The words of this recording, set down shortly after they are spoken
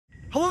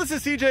Hello, this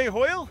is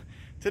cjhoyle.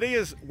 Today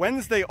is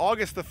Wednesday,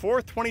 August the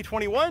 4th,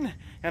 2021,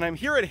 and I'm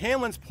here at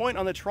Hanlan's Point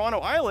on the Toronto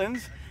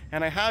Islands,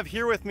 and I have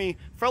here with me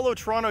fellow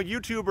Toronto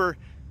YouTuber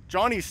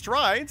Johnny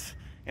Strides,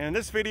 and in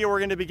this video we're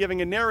going to be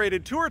giving a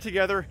narrated tour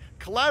together,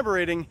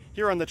 collaborating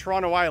here on the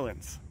Toronto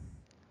Islands.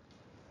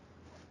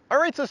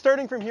 Alright, so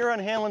starting from here on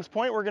Hanlan's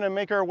Point, we're going to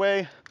make our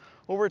way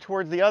over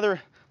towards the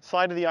other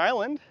side of the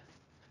island.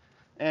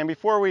 And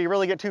before we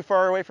really get too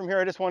far away from here,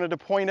 I just wanted to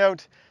point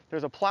out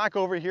there's a plaque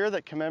over here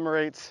that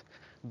commemorates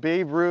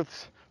Babe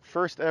Ruth's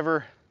first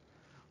ever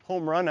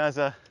home run as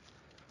a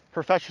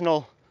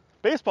professional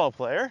baseball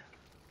player.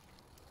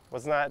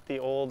 Wasn't that the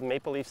old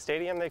Maple Leaf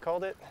Stadium they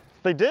called it?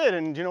 They did,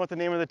 and do you know what the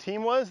name of the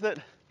team was that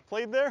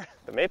played there?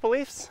 The Maple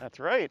Leafs? That's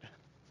right.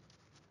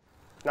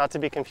 Not to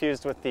be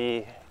confused with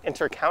the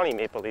inter-county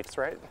Maple Leafs,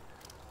 right?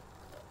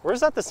 Or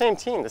is that the same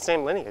team, the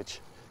same lineage?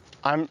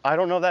 I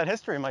don't know that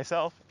history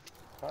myself.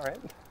 All right.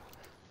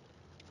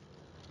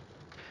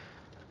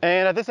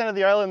 And at this end of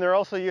the island, there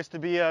also used to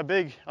be a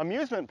big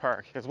amusement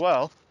park as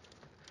well.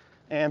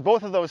 And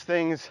both of those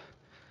things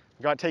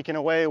got taken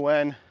away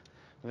when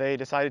they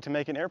decided to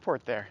make an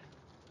airport there.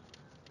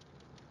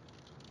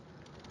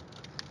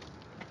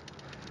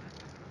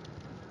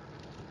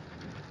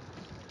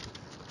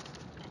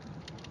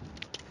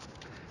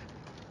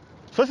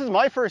 So this is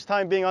my first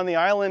time being on the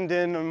island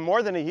in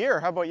more than a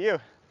year. How about you?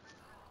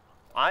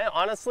 I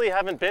honestly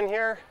haven't been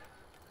here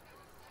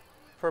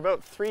for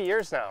about 3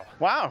 years now.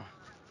 Wow.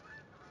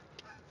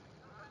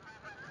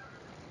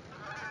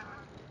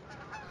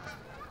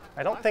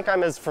 I don't think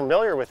I'm as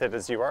familiar with it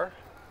as you are.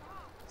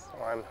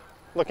 So I'm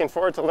looking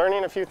forward to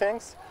learning a few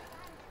things.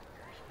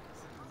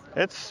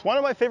 It's one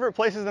of my favorite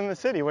places in the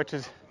city, which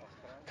is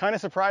kind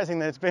of surprising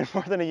that it's been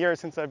more than a year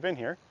since I've been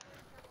here.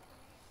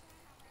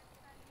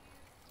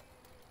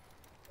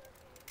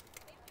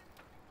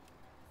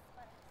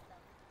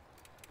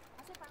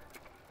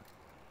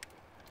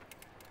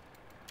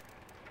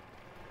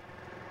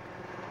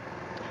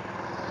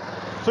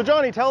 So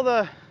Johnny, tell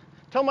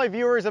my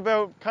viewers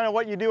about kind of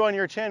what you do on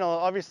your channel.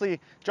 Obviously,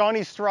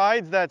 Johnny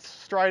Strides, that's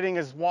striding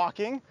is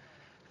walking,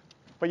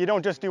 but you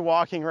don't just do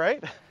walking,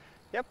 right?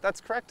 Yep,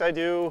 that's correct. I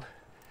do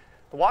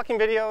the walking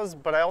videos,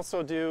 but I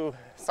also do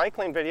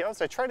cycling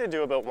videos. I try to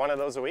do about one of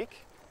those a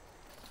week.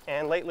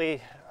 And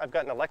lately, I've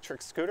got an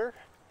electric scooter.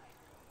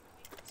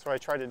 So I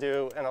try to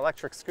do an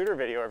electric scooter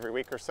video every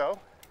week or so.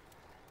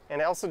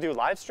 And I also do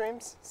live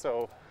streams,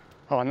 so.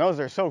 Oh, and those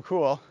are so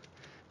cool.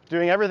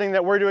 Doing everything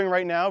that we're doing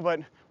right now, but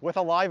with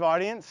a live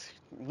audience,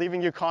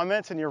 leaving you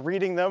comments and you're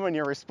reading them and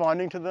you're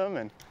responding to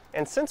them.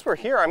 And since we're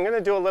here, I'm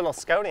gonna do a little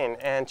scouting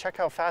and check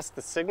how fast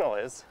the signal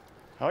is.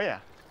 Oh yeah.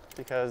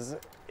 Because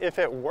if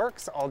it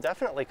works, I'll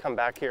definitely come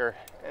back here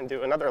and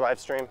do another live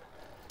stream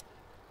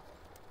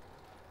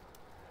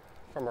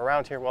from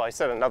around here. Well, I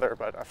said another,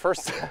 but a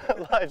first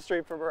live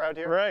stream from around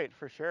here. Right,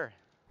 for sure.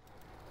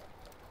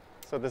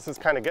 So this is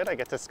kind of good. I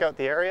get to scout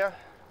the area.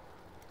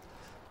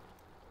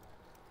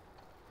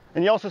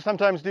 And you also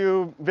sometimes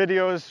do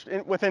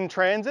videos within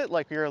transit,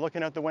 like you're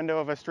looking out the window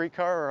of a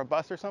streetcar or a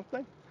bus or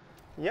something?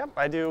 Yep,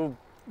 I do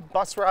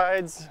bus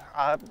rides.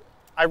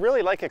 I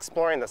really like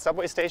exploring the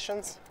subway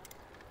stations.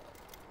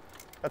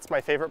 That's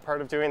my favorite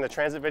part of doing the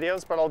transit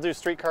videos, but I'll do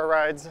streetcar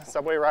rides,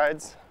 subway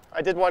rides.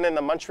 I did one in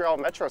the Montreal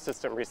metro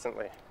system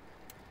recently.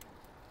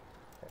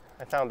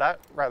 I found that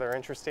rather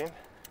interesting.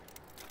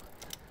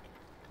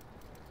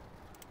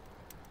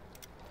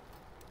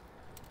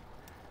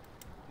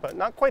 But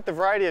not quite the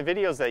variety of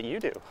videos that you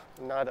do.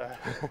 Not a...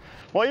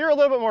 Well, you're a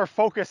little bit more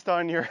focused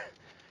on your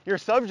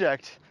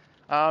subject.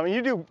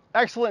 You do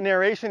excellent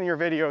narration in your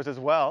videos as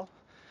well,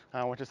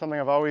 which is something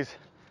I've always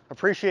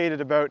appreciated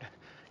about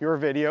your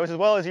videos, as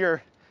well as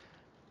your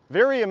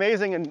very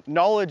amazing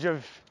knowledge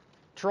of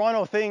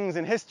Toronto things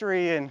and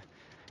history. And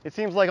it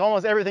seems like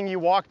almost everything you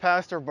walk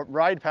past or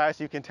ride past,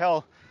 you can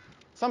tell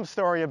some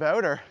story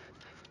about or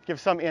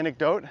give some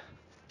anecdote.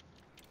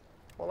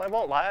 Well, I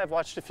won't lie, I've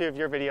watched a few of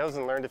your videos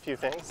and learned a few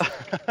things.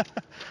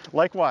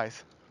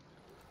 Likewise.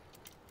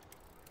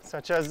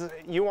 Such as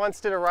you once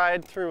did a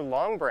ride through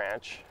Long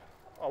Branch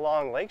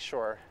along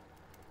Lakeshore,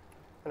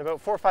 and about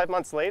 4 or 5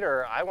 months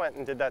later, I went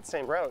and did that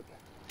same route.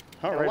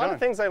 Oh, and right a lot on. of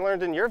things I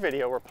learned in your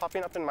video were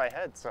popping up in my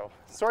head, so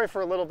sorry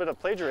for a little bit of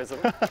plagiarism.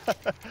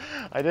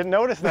 I didn't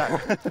notice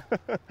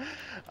that.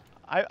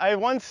 I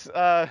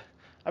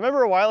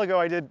remember a while ago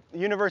I did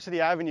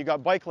University Avenue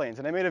got bike lanes,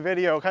 and I made a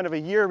video kind of a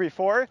year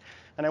before,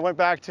 and I went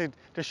back to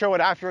show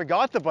it after I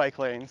got the bike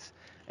lanes,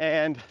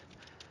 and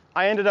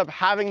I ended up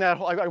having that,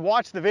 I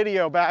watched the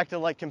video back to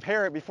like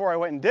compare it before I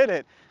went and did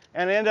it,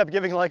 and I ended up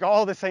giving like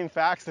all the same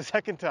facts the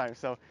second time,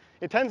 so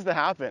it tends to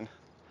happen.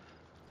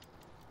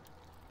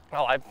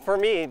 Well, for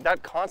me,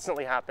 that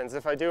constantly happens.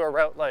 If I do a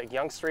route like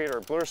Yonge Street or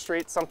Bloor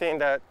Street, something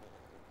that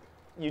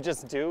you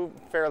just do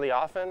fairly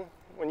often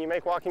when you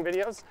make walking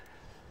videos.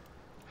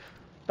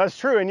 That's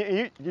true, and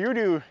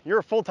you're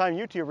a full-time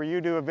YouTuber.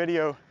 You do a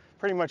video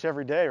pretty much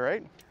every day,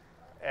 right?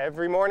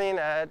 Every morning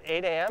at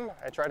 8 a.m.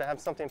 I try to have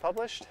something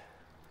published.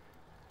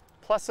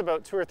 plus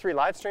about 2 or 3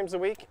 live streams a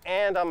week,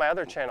 and on my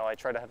other channel I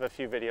try to have a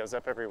few videos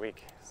up every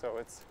week.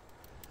 So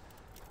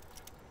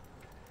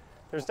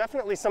there's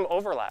definitely some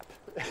overlap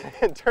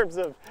in terms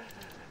of...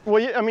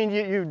 Well, I mean,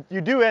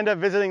 you do end up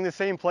visiting the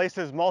same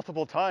places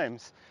multiple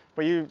times,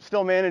 but you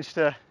still manage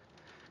to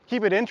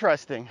keep it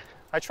interesting.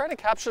 I try to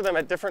capture them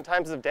at different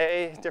times of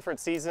day, different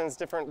seasons,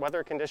 different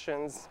weather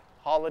conditions,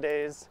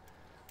 holidays.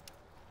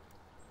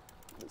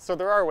 So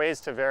there are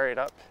ways to vary it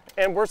up.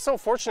 And we're so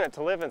fortunate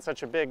to live in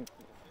such a big,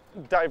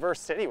 diverse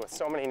city with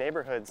so many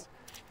neighborhoods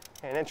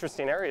and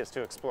interesting areas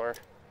to explore.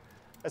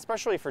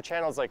 Especially for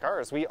channels like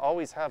ours, we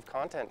always have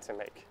content to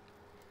make.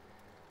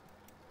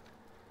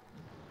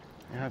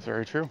 Yeah, that's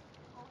very true.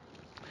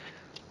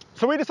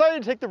 So we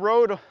decided to take the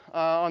road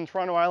on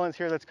Toronto Islands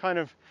here that's kind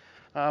of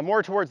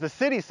more towards the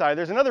city side.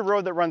 There's another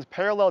road that runs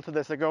parallel to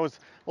this that goes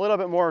a little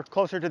bit more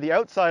closer to the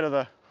outside of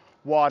the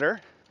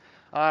water.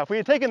 If we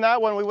had taken that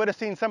one, we would have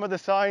seen some of the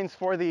signs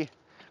for the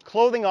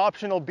clothing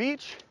optional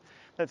beach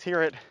that's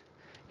here at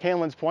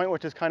Hanlan's Point,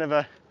 which is kind of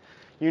a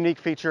unique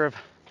feature of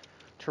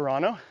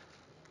Toronto.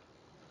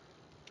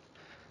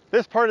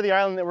 This part of the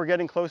island that we're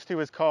getting close to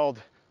is called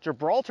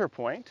Gibraltar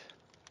Point.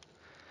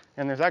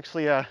 And there's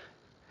actually a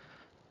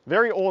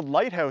very old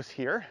lighthouse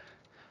here,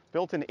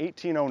 built in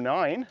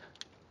 1809.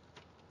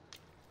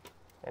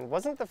 And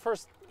wasn't the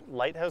first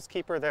lighthouse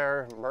keeper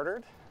there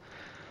murdered?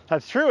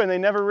 That's true, and they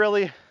never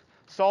really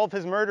solved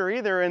his murder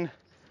either, and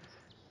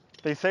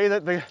they say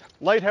that the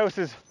lighthouse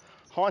is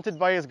haunted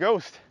by his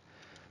ghost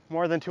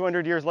more than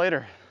 200 years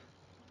later.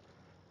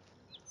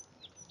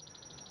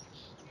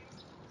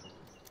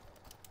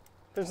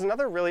 There's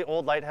another really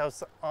old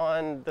lighthouse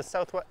on the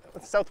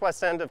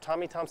southwest end of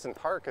Tommy Thompson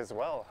Park as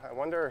well. I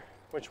wonder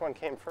which one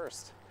came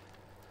first.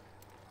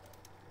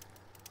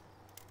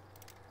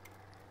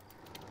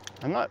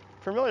 I'm not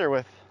familiar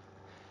with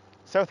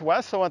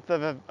southwest, so at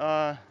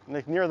the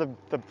like near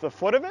the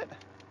foot of it?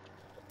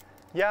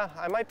 Yeah,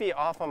 I might be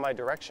off on my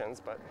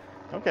directions, but...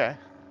 Okay.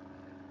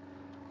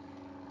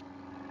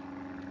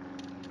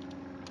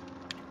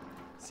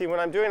 See,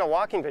 when I'm doing a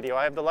walking video,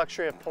 I have the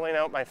luxury of pulling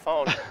out my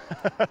phone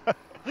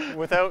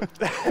without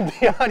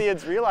the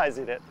audience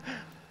realizing it.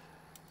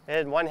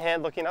 And one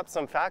hand looking up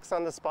some facts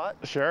on the spot.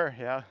 Sure,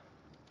 yeah.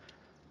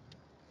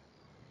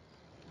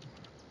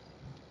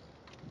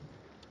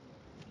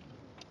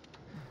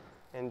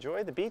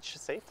 Enjoy the beach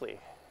safely.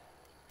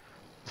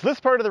 So this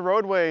part of the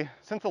roadway,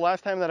 since the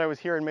last time that I was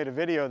here and made a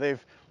video,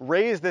 they've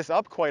raised this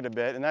up quite a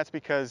bit, and that's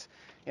because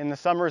in the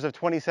summers of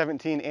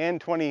 2017 and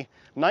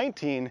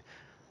 2019,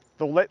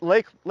 the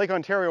Lake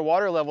Ontario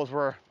water levels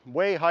were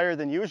way higher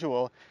than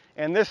usual,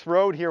 and this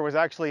road here was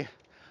actually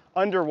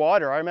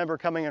underwater. I remember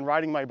coming and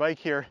riding my bike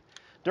here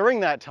during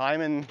that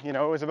time, and you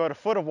know, it was about a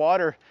foot of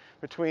water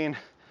between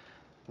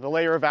the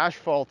layer of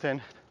asphalt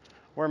and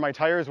where my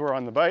tires were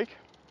on the bike.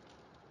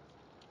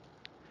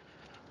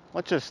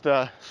 Let's just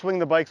swing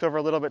the bikes over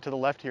a little bit to the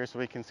left here so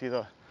we can see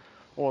the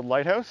old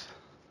lighthouse.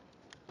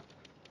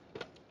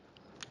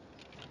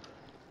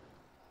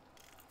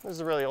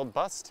 There's a really old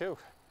bus too.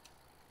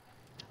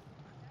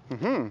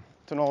 Mm-hmm.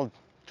 It's an old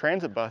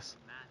transit bus.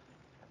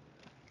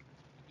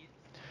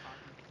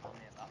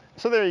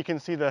 So there you can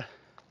see the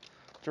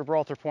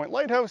Gibraltar Point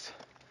Lighthouse,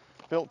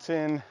 built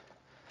in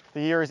the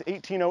years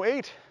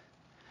 1808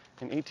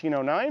 and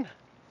 1809.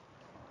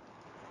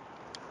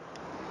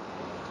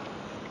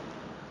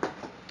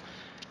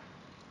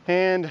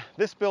 And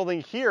this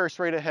building here,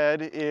 straight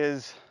ahead,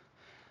 is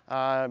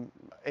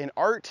an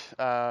art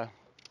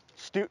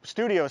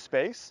studio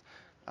space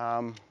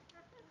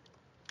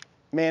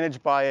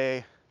managed by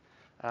a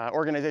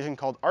organization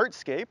called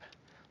Artscape.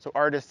 So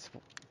artists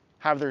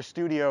have their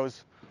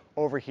studios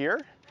over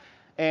here.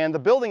 And the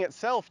building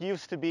itself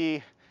used to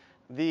be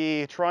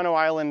the Toronto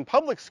Island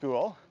Public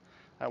School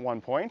at one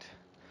point.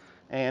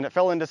 And it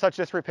fell into such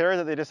disrepair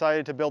that they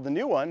decided to build a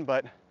new one,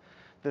 but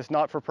this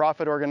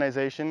not-for-profit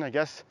organization, I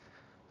guess,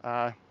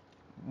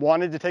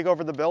 wanted to take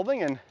over the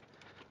building, and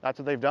that's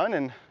what they've done,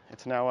 and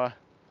it's now a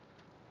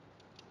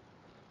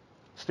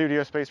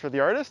studio space for the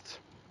artists.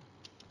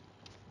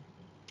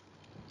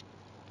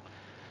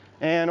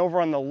 And over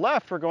on the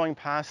left, we're going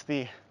past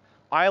the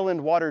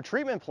Island Water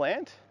Treatment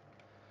Plant,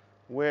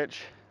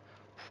 which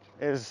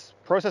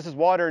processes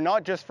water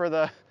not just for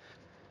the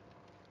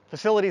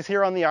facilities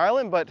here on the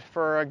island, but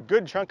for a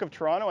good chunk of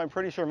Toronto. I'm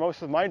pretty sure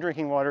most of my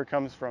drinking water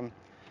comes from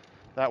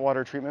that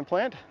water treatment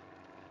plant.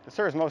 It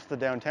serves most of the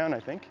downtown, I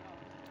think.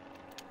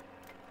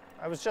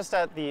 I was just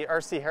at the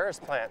R.C. Harris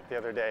plant the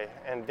other day,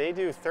 and they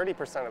do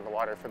 30% of the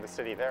water for the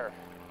city there.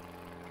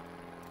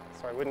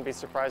 So I wouldn't be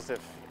surprised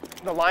if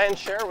the lion's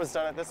share was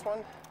done at this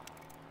one.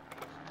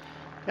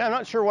 Yeah, I'm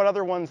not sure what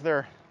other ones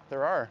there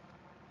are.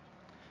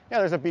 Yeah,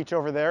 there's a beach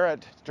over there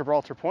at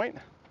Gibraltar Point.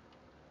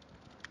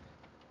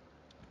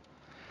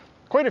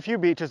 Quite a few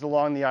beaches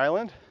along the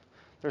island.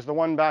 There's the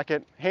one back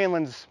at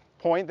Hanlan's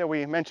Point that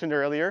we mentioned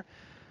earlier.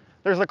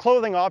 There's a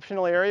clothing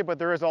optional area, but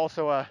there is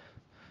also a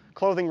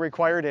clothing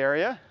required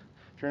area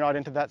if you're not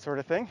into that sort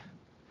of thing.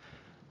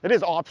 It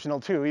is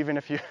optional too, even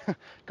if you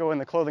go in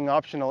the clothing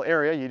optional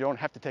area, you don't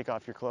have to take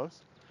off your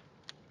clothes.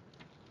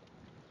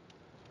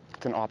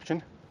 it's an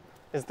option.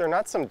 Is there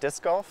not some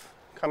disc golf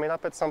coming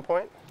up at some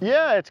point?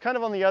 Yeah, it's kind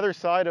of on the other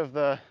side of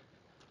the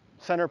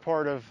center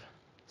part of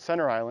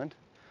Center Island.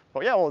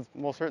 But yeah,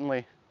 we'll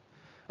certainly,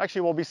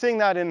 actually we'll be seeing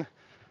that in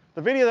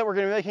the video that we're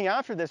going to be making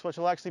after this, which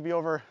will actually be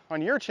over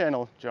on your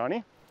channel,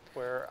 Johnny.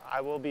 Where I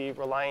will be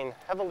relying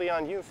heavily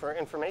on you for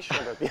information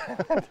about the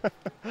island.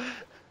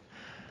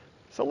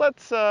 So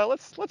let's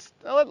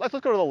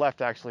go to the left,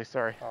 actually,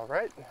 sorry. All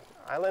right,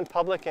 Island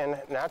Public and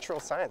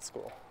Natural Science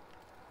School.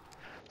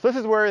 So this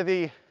is where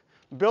the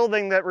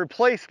building that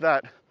replaced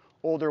that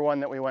older one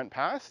that we went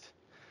past.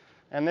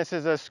 And this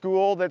is a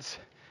school that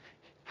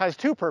has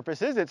two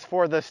purposes. It's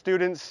for the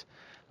students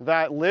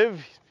that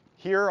live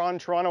here on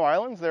Toronto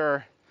Islands. There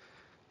are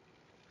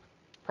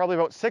probably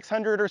about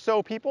 600 or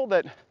so people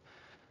that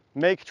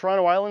make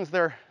Toronto Islands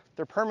their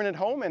permanent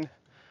home. And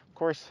of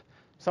course,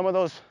 some of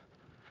those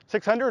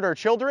 600 are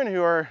children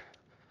who are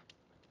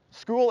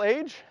school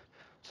age.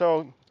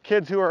 So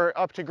kids who are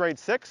up to grade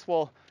 6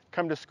 will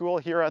come to school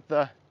here at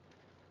the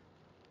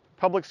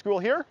public school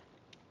here.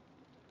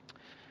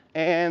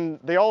 And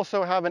they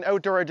also have an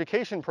outdoor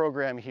education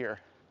program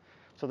here.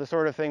 So the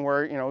sort of thing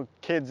where, you know,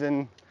 kids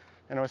in,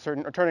 you know,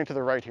 turning to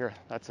the right here,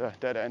 that's a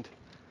dead end.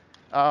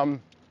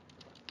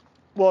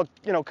 Will,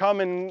 you know, come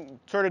and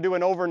sort of do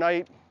an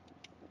overnight,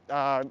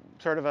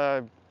 sort of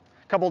a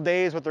couple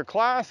days with their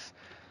class,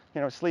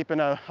 you know, sleep in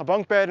a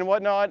bunk bed and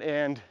whatnot,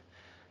 and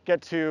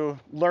get to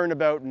learn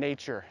about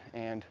nature.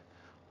 And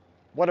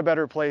what a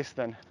better place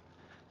than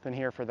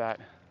here for that.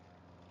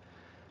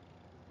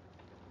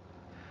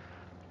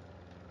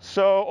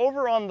 So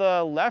over on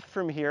the left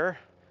from here,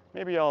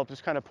 maybe I'll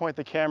just kind of point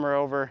the camera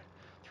over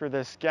through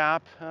this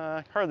gap,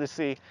 hard to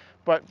see,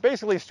 but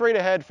basically straight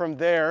ahead from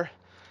there,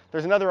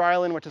 there's another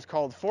island which is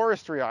called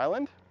Forestry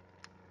Island.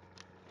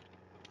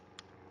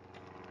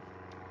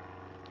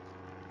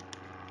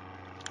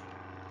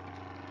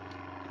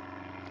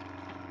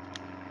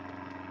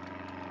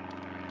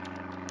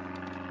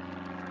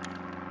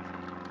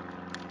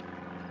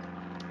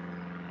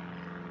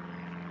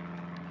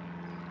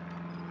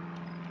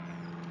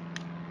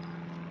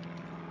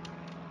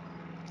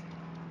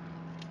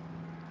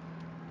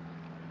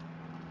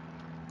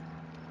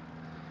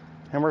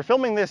 And we're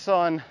filming this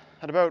at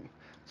about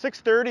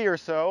 6:30 or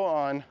so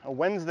on a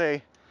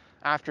Wednesday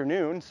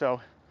afternoon,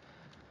 so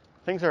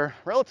things are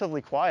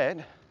relatively quiet.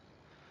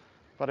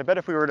 But I bet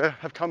if we were to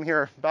have come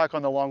here back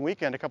on the long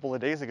weekend a couple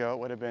of days ago, it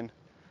would have been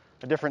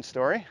a different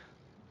story.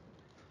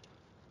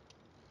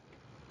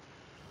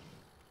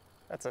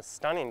 That's a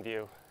stunning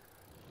view.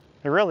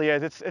 It really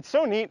is. It's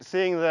so neat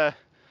seeing the,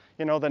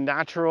 you know, the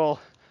natural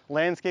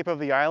landscape of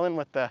the island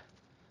with the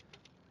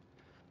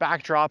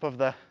backdrop of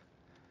the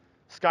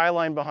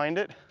skyline behind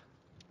it.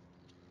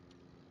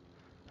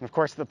 And of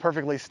course, the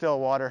perfectly still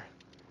water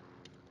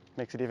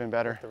makes it even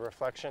better. The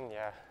reflection,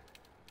 yeah.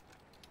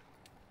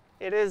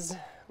 It is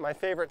my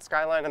favorite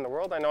skyline in the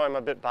world. I know I'm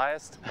a bit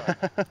biased,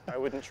 but I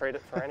wouldn't trade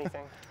it for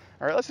anything.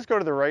 All right, let's just go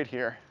to the right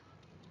here.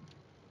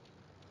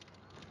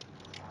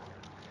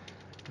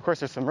 Of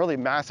course, there's some really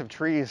massive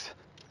trees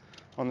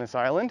on this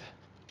island.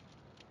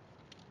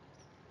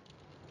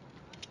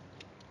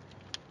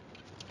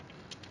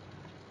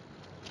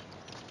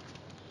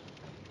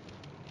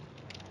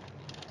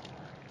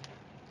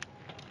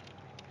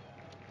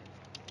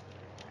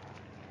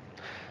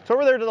 So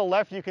over there to the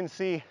left, you can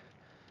see,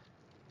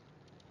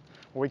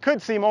 well, we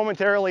could see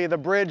momentarily the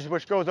bridge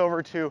which goes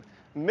over to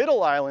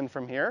Middle Island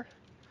from here.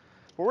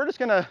 But we're just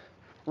gonna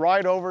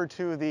ride over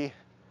to the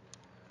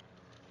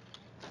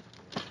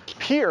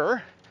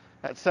pier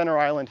at Center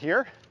Island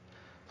here.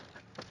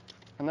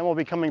 And then we'll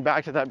be coming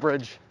back to that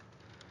bridge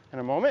in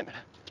a moment.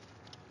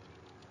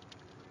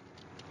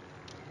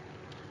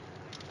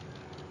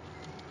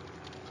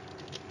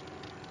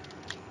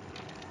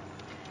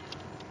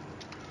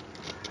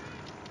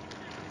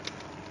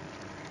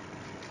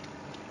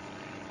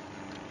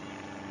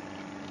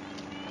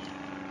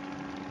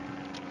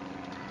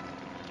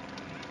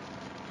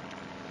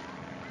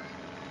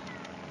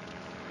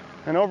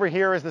 And over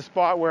here is the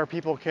spot where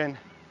people can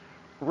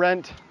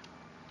rent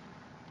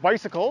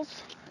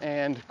bicycles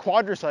and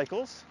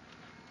quadricycles,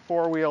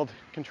 four-wheeled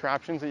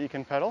contraptions that you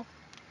can pedal.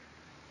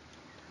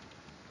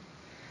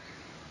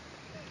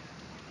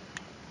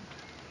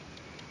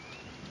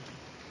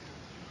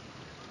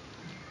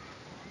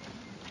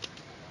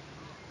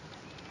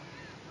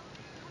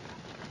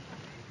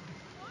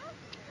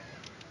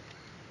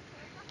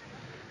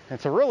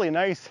 It's a really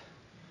nice,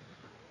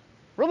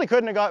 really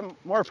couldn't have gotten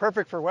more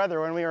perfect for weather.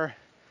 When we were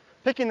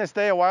picking this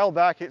day a while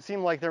back, it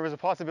seemed like there was a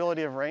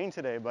possibility of rain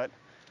today, but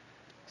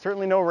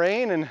certainly no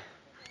rain and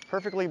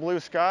perfectly blue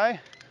sky,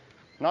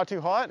 not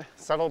too hot.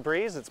 Subtle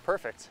breeze, it's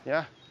perfect.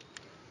 Yeah.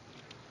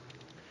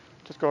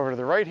 Just go over to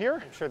the right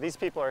here. I'm sure these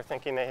people are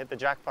thinking they hit the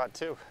jackpot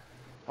too.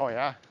 Oh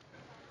yeah.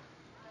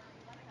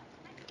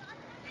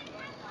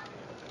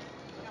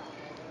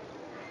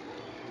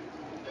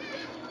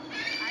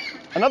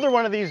 Another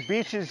one of these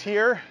beaches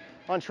here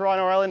on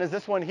Toronto Island is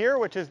this one here,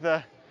 which is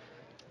the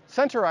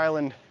Center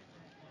Island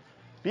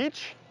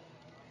beach.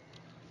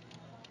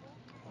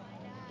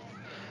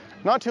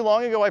 Not too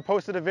long ago, I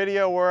posted a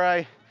video where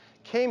I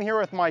came here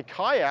with my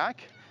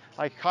kayak.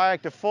 I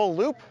kayaked a full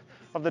loop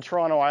of the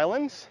Toronto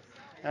Islands,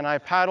 and I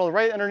paddled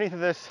right underneath of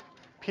this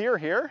pier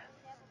here.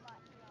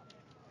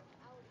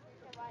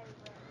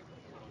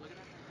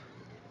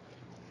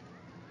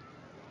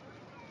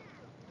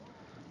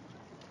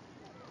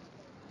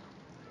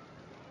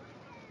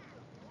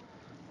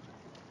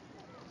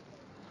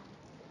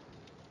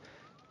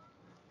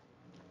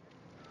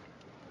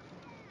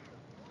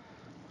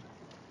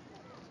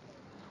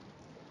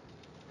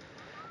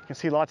 You can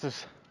see lots of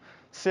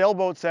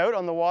sailboats out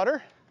on the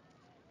water.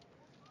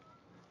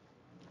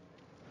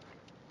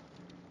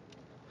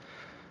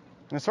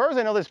 And as far as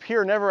I know, this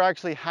pier never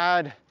actually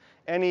had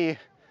any,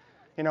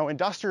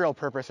 industrial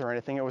purpose or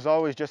anything. It was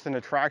always just an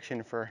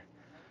attraction for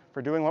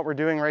doing what we're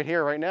doing right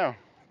here, right now.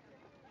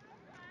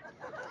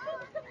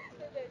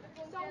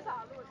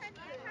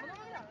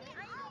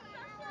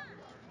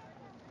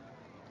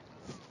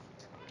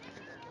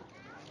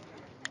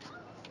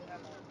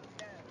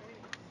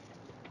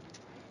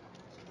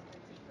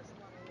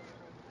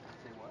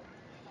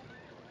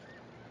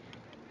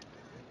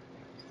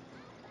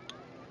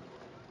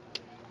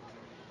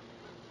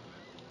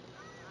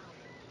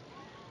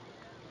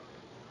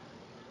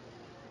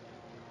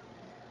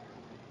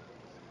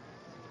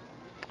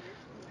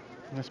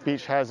 This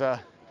beach has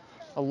a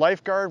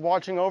lifeguard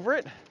watching over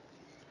it,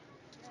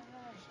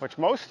 which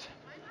most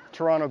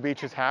Toronto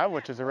beaches have,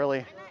 which is a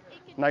really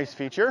nice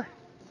feature.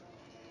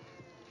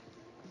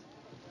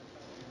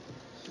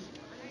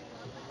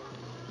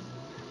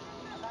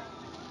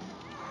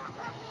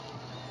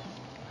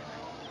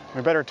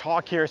 We better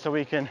talk here so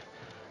we can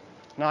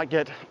not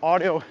get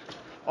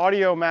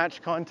audio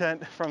match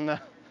content from the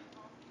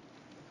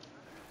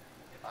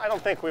I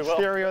don't think we will.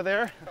 Stereo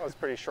there. That was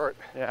pretty short.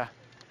 Yeah.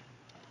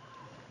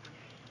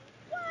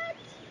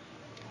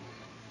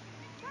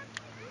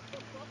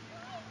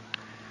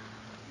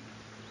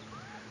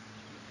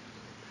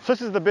 So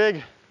this is the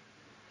big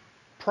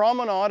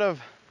promenade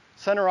of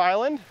Center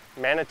Island.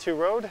 Manitou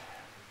Road.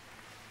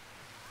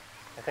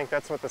 I think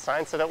that's what the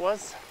sign said it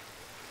was.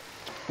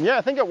 Yeah,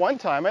 I think at one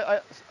time.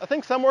 I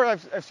think somewhere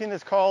I've seen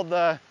this called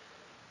the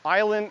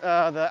island,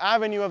 the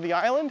Avenue of the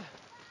Island.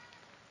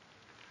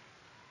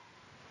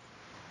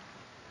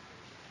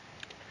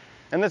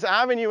 And this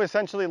avenue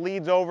essentially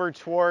leads over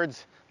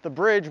towards the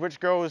bridge, which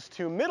goes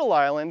to Middle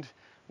Island,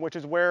 which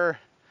is where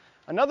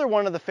another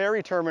one of the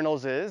ferry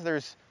terminals is.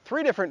 There's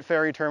 3 different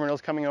ferry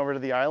terminals coming over to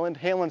the island: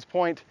 Hanlan's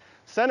Point,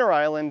 Center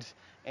Island,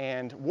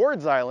 and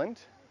Ward's Island.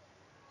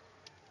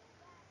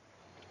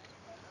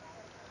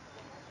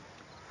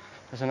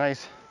 There's a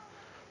nice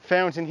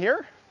fountain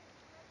here.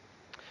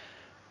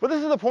 But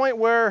this is the point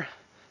where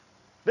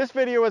this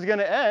video is going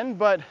to end,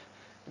 but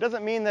it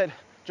doesn't mean that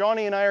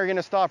Johnny and I are going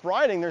to stop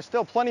riding. There's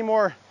still plenty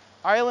more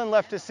island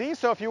left to see.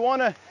 So if you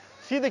want to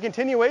see the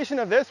continuation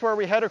of this, where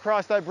we head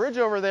across that bridge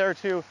over there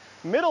to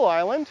Middle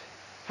Island,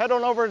 head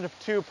on over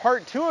to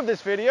part 2 of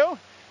this video,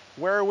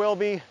 where we'll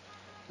be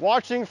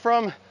watching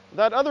from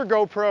that other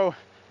GoPro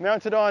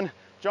mounted on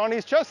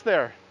Johnny's chest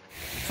there.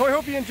 So I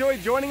hope you enjoyed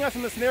joining us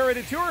on this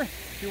narrated tour.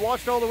 If you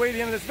watched all the way to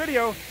the end of this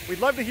video, we'd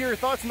love to hear your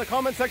thoughts in the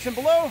comment section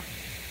below.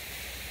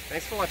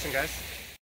 Thanks for watching, guys.